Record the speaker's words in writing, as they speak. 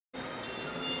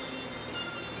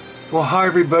Well, hi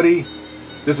everybody.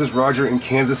 This is Roger in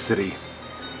Kansas City,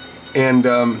 and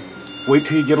wait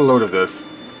till you get a load of this.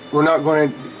 We're not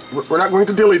going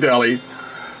to dilly-dally.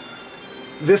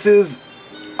 This is,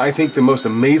 I think, the most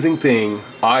amazing thing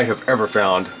I have ever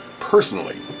found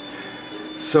personally.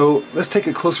 So let's take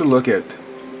a closer look at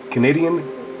Canadian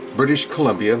British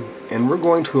Columbia, and we're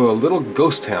going to a little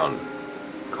ghost town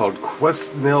called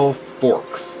Quesnel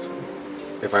Forks,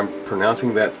 if I'm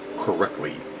pronouncing that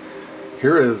correctly.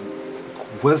 Here is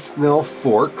Quesnel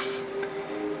Forks,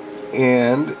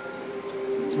 and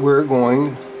we're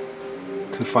going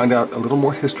to find out a little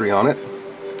more history on it.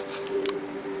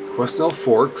 Quesnel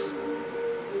Forks,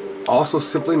 also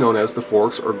simply known as the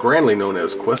Forks or grandly known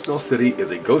as Quesnel City, is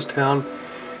a ghost town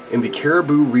in the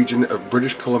Cariboo region of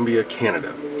British Columbia,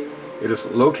 Canada. It is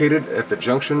located at the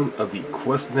junction of the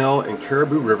Quesnel and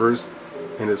Cariboo rivers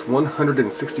and is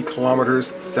 160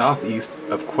 kilometers southeast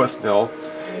of Quesnel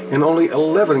and only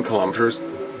 11 kilometers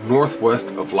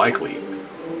northwest of Likely.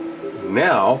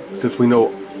 Now, since we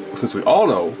all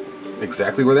know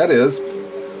exactly where that is,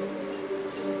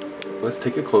 let's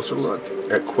take a closer look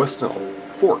at Quesnel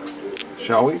Forks,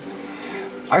 shall we?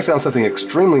 I found something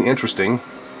extremely interesting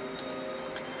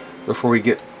before we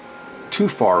get too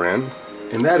far in,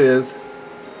 and that is,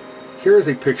 here is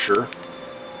a picture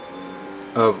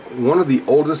of one of the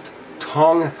oldest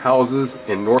tong houses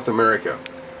in North America.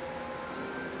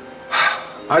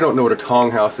 I don't know what a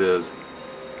tong house is.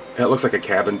 It looks like a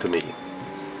cabin to me.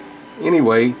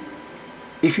 Anyway,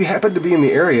 if you happen to be in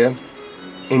the area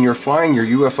and you're flying your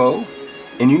UFO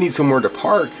and you need somewhere to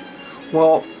park,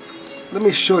 well, let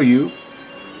me show you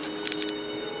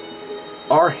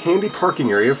our handy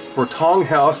parking area for tong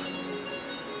house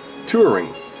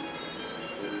touring.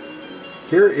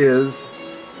 Here is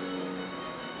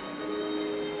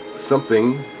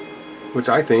something which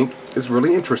I think is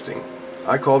really interesting.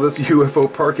 I call this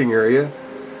UFO parking area,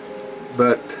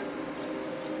 but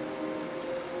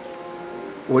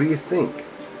what do you think?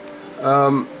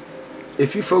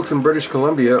 If you folks in British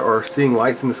Columbia are seeing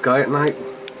lights in the sky at night,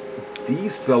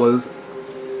 these fellas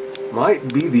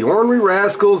might be the ornery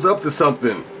rascals up to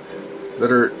something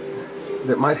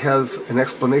that might have an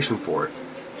explanation for it.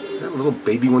 Is that a little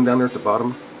baby one down there at the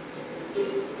bottom?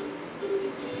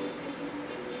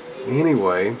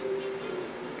 Anyway,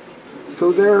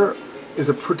 so there is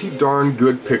a pretty darn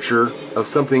good picture of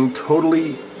something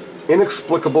totally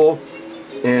inexplicable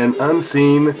and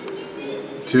unseen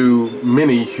to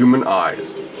many human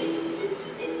eyes.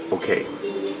 Okay,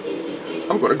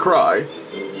 I'm gonna cry.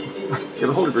 Get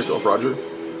a hold of yourself, Roger.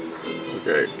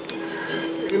 Okay.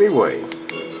 Anyway,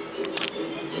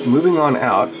 moving on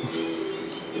out,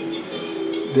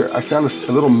 there I found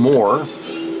a little more,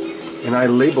 and I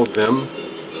labeled them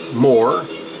more.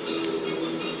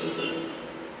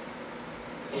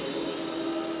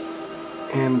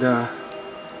 And look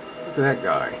at that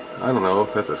guy. I don't know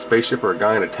if that's a spaceship or a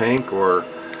guy in a tank or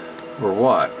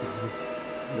what.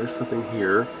 There's something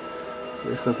here.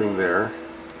 There's something there.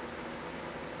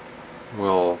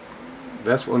 Well,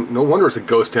 that's one. No wonder it's a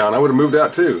ghost town. I would have moved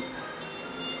out too.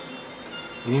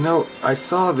 And you know, I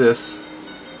saw this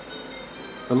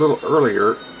a little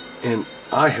earlier, and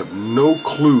I have no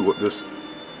clue what this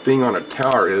thing on a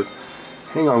tower is.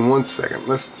 Hang on one second.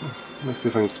 Let's see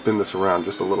if I can spin this around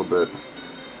just a little bit.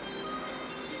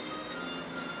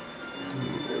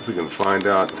 If we can find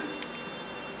out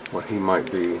what he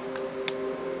might be.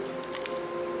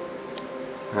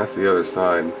 That's the other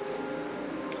side.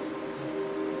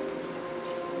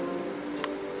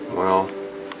 Well,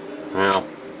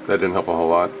 that didn't help a whole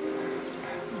lot.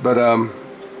 But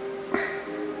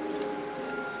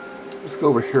let's go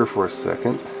over here for a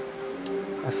second.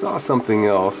 I saw something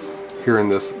else here in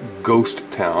this ghost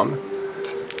town.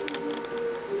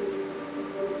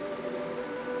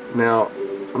 Now,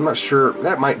 I'm not sure,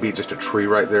 that might be just a tree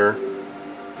right there,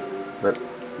 but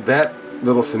that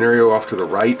little scenario off to the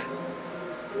right,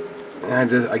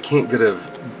 I can't get a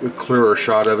clearer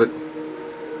shot of it,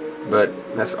 but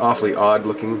that's awfully odd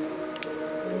looking,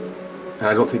 and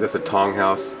I don't think that's a tong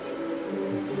house.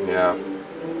 Yeah,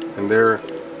 and there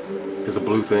is a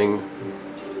blue thing.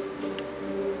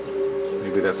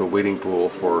 Maybe that's a waiting pool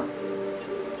for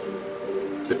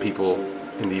the people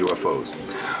in the UFOs.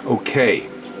 Okay.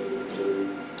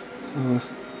 So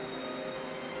let's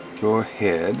go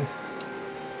ahead,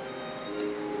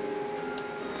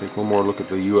 take one more look at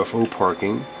the UFO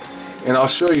parking, and I'll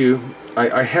show you,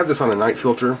 I have this on a night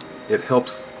filter. It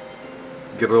helps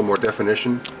get a little more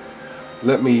definition.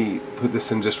 Let me put this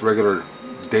in just regular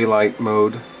daylight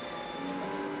mode.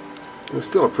 It's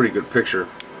still a pretty good picture.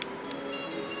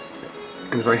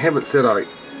 And if I haven't said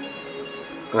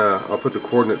I'll put the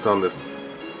coordinates on the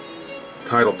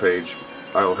title page,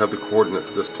 I will have the coordinates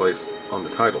of this place on the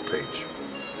title page.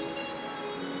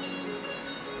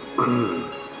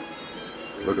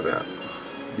 Look at that.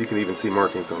 You can even see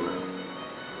markings on that.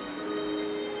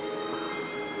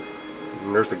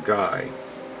 And there's a guy.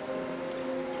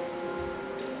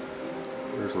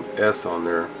 There's an S on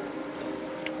there.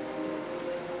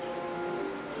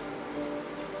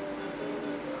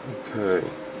 Okay.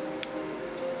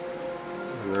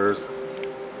 And there's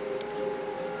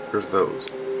those.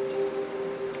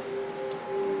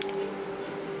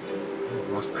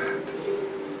 What's that?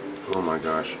 Oh my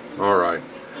gosh. Alright.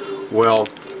 Well,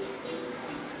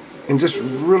 and just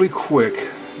really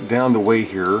quick down the way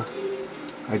here,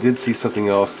 I did see something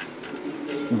else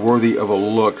worthy of a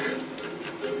look.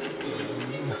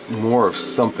 It's more of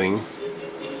something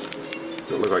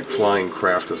that looked like flying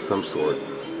craft of some sort.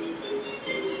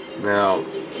 Now,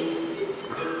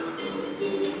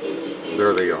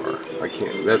 there they are. I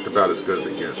can't, that's about as good as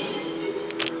it gets.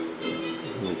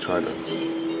 Let me try to get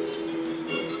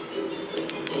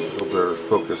a little better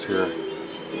focus here.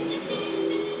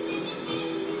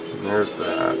 And there's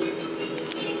that.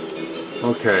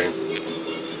 Okay.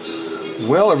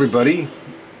 Well, everybody,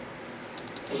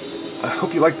 I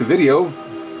hope you liked the video.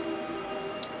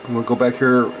 I'm going to go back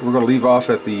here. We're going to leave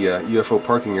off at the UFO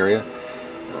parking area.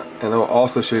 And I'll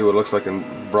also show you what it looks like in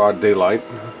broad daylight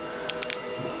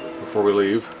before we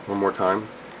leave one more time.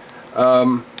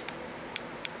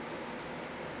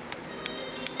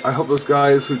 I hope those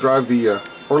guys who drive the,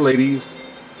 or ladies,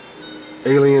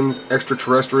 aliens,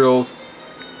 extraterrestrials,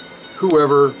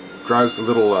 whoever drives the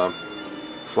little,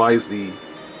 flies the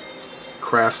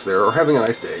crafts there, are having a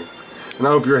nice day. And I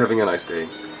hope you're having a nice day.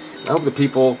 And I hope the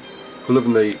people who live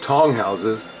in the Tong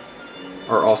houses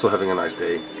are also having a nice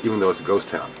day, even though it's a ghost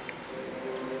town.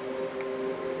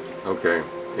 Okay,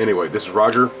 anyway, this is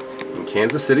Roger in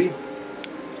Kansas City.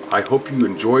 I hope you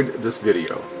enjoyed this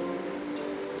video.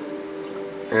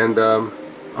 And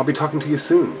I'll be talking to you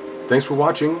soon. Thanks for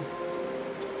watching.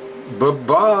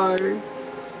 Bye-bye.